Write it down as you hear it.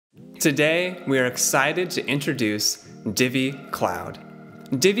Today, we are excited to introduce Divi Cloud.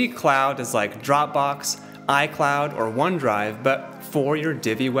 Divi Cloud is like Dropbox, iCloud, or OneDrive, but for your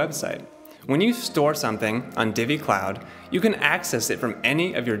Divi website. When you store something on Divi Cloud, you can access it from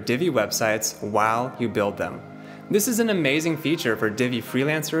any of your Divi websites while you build them. This is an amazing feature for Divi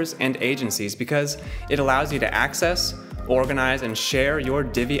freelancers and agencies because it allows you to access, organize, and share your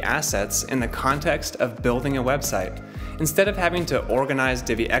Divi assets in the context of building a website. Instead of having to organize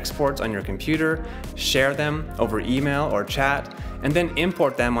Divi exports on your computer, share them over email or chat, and then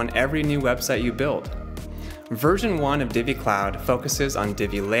import them on every new website you build. Version 1 of Divi Cloud focuses on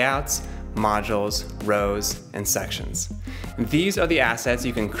Divi layouts, modules, rows, and sections. These are the assets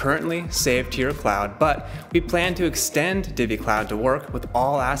you can currently save to your cloud, but we plan to extend Divi Cloud to work with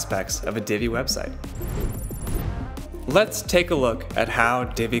all aspects of a Divi website. Let's take a look at how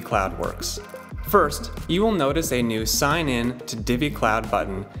Divi Cloud works. First, you will notice a new Sign In to Divi Cloud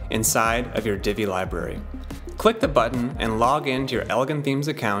button inside of your Divi library. Click the button and log into your Elegant Themes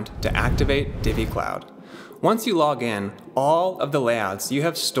account to activate Divi Cloud. Once you log in, all of the layouts you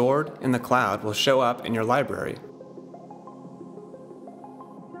have stored in the cloud will show up in your library.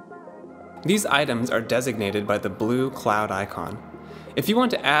 These items are designated by the blue cloud icon. If you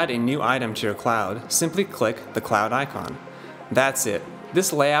want to add a new item to your cloud, simply click the cloud icon. That's it.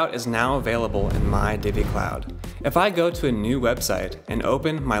 This layout is now available in my Divi Cloud. If I go to a new website and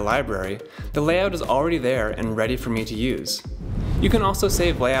open my library, the layout is already there and ready for me to use. You can also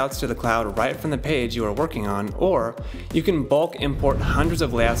save layouts to the cloud right from the page you are working on, or you can bulk import hundreds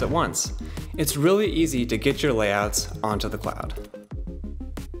of layouts at once. It's really easy to get your layouts onto the cloud.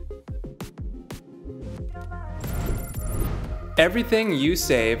 Everything you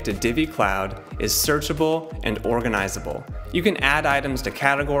save to Divi Cloud is searchable and organizable. You can add items to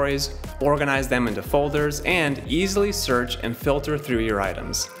categories, organize them into folders, and easily search and filter through your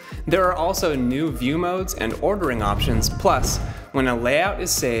items. There are also new view modes and ordering options, plus, when a layout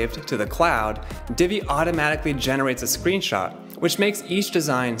is saved to the cloud, Divi automatically generates a screenshot, which makes each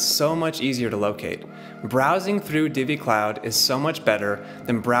design so much easier to locate. Browsing through Divi Cloud is so much better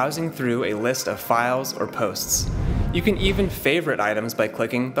than browsing through a list of files or posts. You can even favorite items by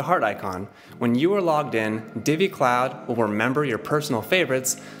clicking the heart icon. When you are logged in, Divi Cloud will remember your personal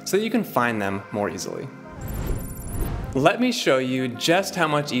favorites so that you can find them more easily. Let me show you just how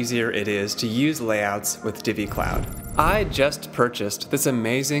much easier it is to use layouts with Divi Cloud. I just purchased this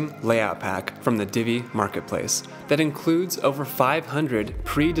amazing layout pack from the Divi marketplace that includes over 500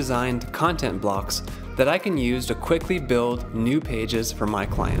 pre-designed content blocks that I can use to quickly build new pages for my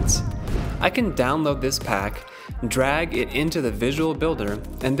clients. I can download this pack, drag it into the visual builder,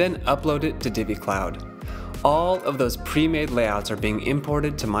 and then upload it to Divi Cloud. All of those pre-made layouts are being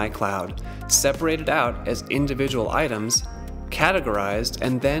imported to my cloud, separated out as individual items, categorized,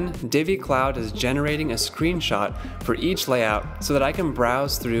 and then Divi Cloud is generating a screenshot for each layout so that I can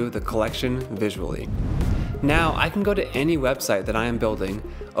browse through the collection visually. Now I can go to any website that I am building,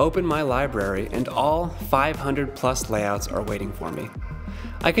 open my library, and all 500 plus layouts are waiting for me.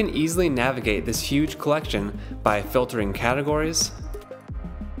 I can easily navigate this huge collection by filtering categories,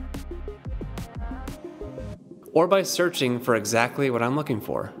 or by searching for exactly what I'm looking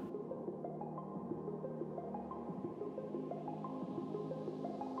for.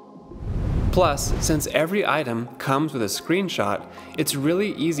 Plus, since every item comes with a screenshot, it's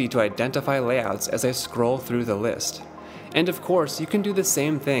really easy to identify layouts as I scroll through the list. And of course, you can do the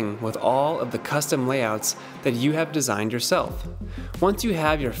same thing with all of the custom layouts that you have designed yourself. Once you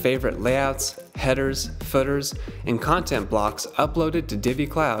have your favorite layouts, headers, footers, and content blocks uploaded to Divi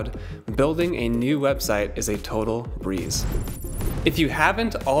Cloud, building a new website is a total breeze. If you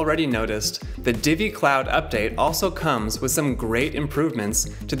haven't already noticed, the Divi Cloud update also comes with some great improvements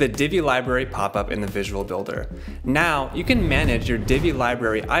to the Divi library pop-up in the Visual Builder. Now, you can manage your Divi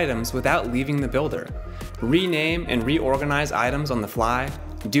library items without leaving the builder. Rename and reorganize items on the fly,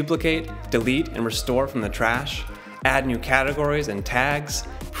 duplicate, delete, and restore from the trash, add new categories and tags,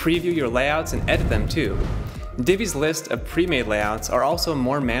 preview your layouts and edit them too. Divi's list of pre-made layouts are also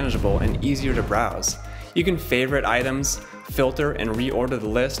more manageable and easier to browse. You can favorite items, filter and reorder the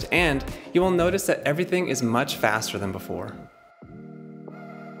list, and you will notice that everything is much faster than before.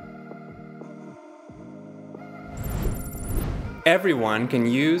 Everyone can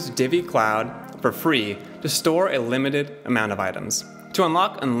use Divi Cloud for free to store a limited amount of items. To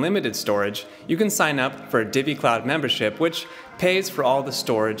unlock unlimited storage, you can sign up for a Divi Cloud membership, which pays for all the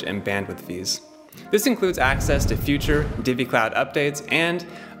storage and bandwidth fees. This includes access to future Divi Cloud updates and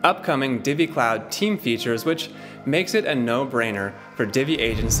upcoming Divi Cloud team features, which makes it a no-brainer for Divi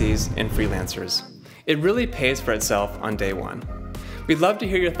agencies and freelancers. It really pays for itself on day one. We'd love to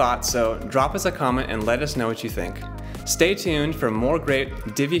hear your thoughts, so drop us a comment and let us know what you think. Stay tuned for more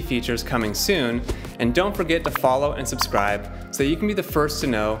great Divi features coming soon, and don't forget to follow and subscribe so you can be the first to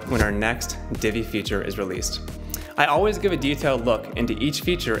know when our next Divi feature is released. I always give a detailed look into each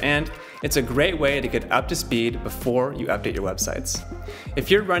feature, and it's a great way to get up to speed before you update your websites. If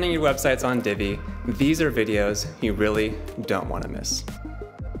you're running your websites on Divi, these are videos you really don't want to miss.